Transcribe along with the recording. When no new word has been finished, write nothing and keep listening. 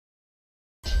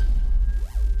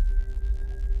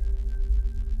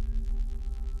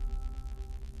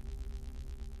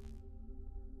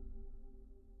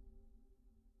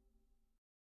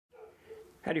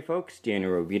Howdy folks,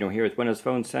 Daniel Rovino here with Windows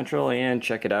Phone Central, and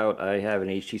check it out, I have an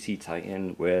HTC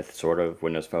Titan with sort of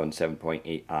Windows Phone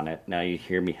 7.8 on it. Now you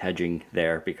hear me hedging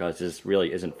there because this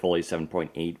really isn't fully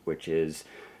 7.8, which is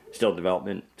still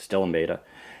development, still in beta.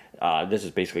 This is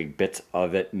basically bits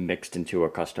of it mixed into a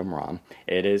custom ROM.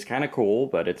 It is kind of cool,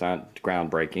 but it's not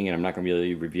groundbreaking, and I'm not going to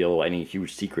really reveal any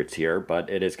huge secrets here, but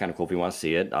it is kind of cool if you want to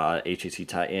see it. HTC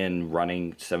Titan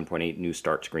running 7.8 new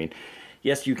start screen.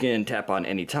 Yes, you can tap on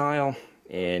any tile,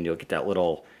 and you'll get that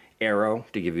little arrow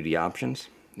to give you the options.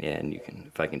 And you can,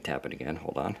 if I can tap it again,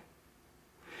 hold on.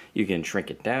 You can shrink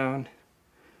it down.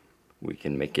 We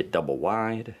can make it double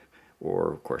wide,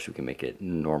 or of course we can make it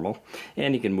normal.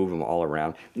 And you can move them all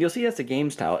around. You'll see that's the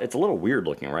games tile. It's a little weird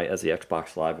looking, right, as the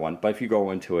Xbox Live one, but if you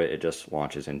go into it, it just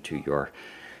launches into your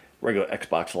regular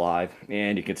Xbox Live,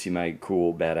 and you can see my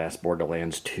cool badass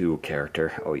Borderlands 2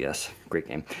 character. Oh yes, great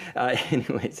game.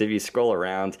 Anyways, if you scroll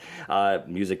around,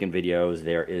 music and videos,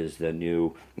 there is the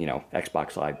new,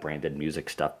 Xbox Live branded music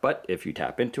stuff. But if you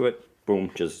tap into it, boom,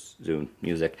 just zoom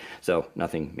music. So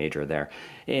nothing major there.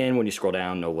 And when you scroll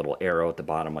down, no little arrow at the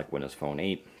bottom like Windows Phone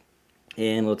 8.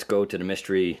 And let's go to the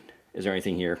mystery. Is there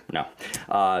anything here? No.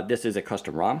 This is a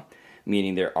custom ROM,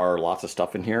 meaning there are lots of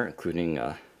stuff in here, including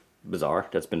Bazaar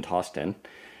that's been tossed in.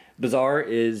 Bazaar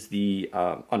is the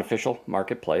unofficial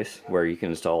marketplace where you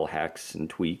can install hacks and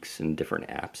tweaks and different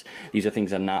apps. These are things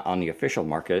that are not on the official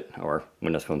market, or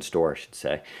Windows Phone Store I should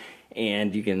say.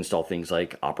 And you can install things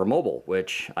like Opera Mobile,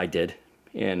 which I did,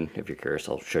 and if you're curious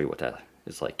I'll show you what that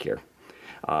is like here.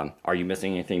 Are you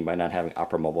missing anything by not having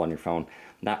Opera Mobile on your phone?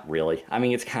 Not really. I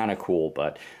mean, it's kind of cool,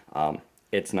 but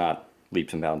it's not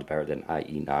leaps and bounds better than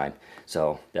IE9.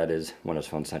 So that is Windows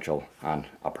Phone Central on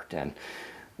Upper 10,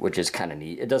 which is kind of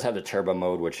neat. It does have the turbo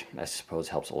mode, which I suppose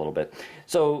helps a little bit.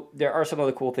 So there are some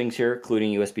other cool things here,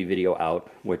 including USB video out,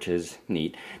 which is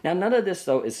neat. Now none of this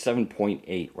though is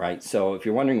 7.8, right? So if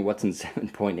you're wondering what's in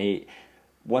 7.8,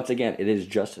 once again, it is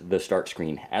just the start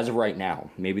screen. As of right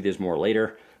now, maybe there's more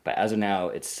later, but as of now,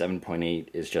 it's 7.8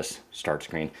 is just start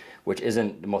screen, which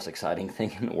isn't the most exciting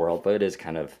thing in the world, but it is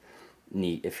kind of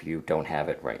neat if you don't have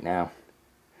it right now.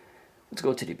 Let's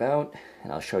go to the about,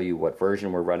 and I'll show you what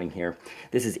version we're running here.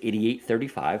 This is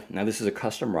 8835. Now this is a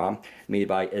custom ROM made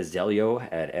by Azzelio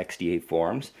at XDA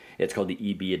Forums. It's called the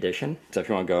EB edition, so if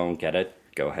you want to go and get it,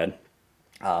 go ahead.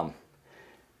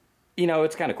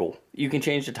 It's kind of cool. You can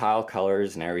change the tile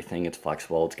colors and everything. It's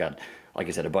flexible. It's got, like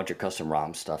I said, a bunch of custom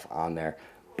ROM stuff on there.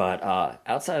 But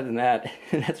outside of that,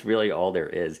 that's really all there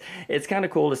is. It's kind of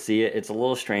cool to see it. It's a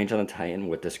little strange on the Titan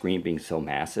with the screen being so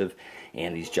massive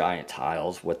and these giant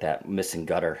tiles with that missing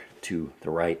gutter to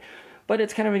the right. But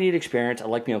it's kind of a neat experience. I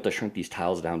like being able to shrink these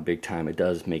tiles down big time. It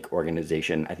does make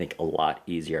organization, I think, a lot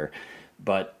easier.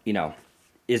 But,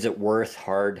 is it worth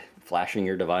hard flashing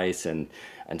your device and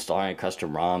installing a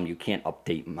custom ROM? You can't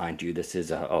update, mind you, this is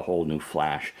a whole new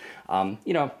flash.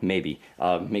 Maybe.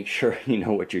 Make sure you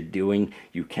know what you're doing.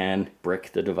 You can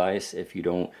brick the device if you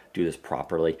don't do this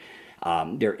properly.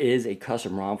 There is a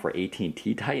custom ROM for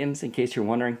AT&T Titans, in case you're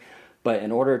wondering, but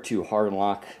in order to hard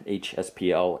unlock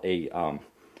HSPL,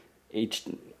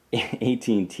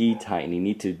 AT&T Titan, you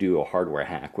need to do a hardware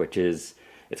hack, which is,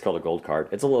 it's called a gold card.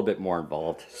 It's a little bit more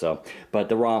involved, but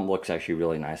the ROM looks actually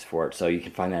really nice for it, so you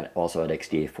can find that also at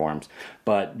XDA Forums.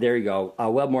 But there you go.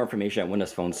 We'll have more information at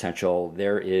Windows Phone Central.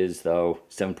 There is, though,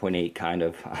 7.8 kind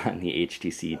of on the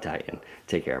HTC Titan.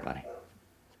 Take care, everybody.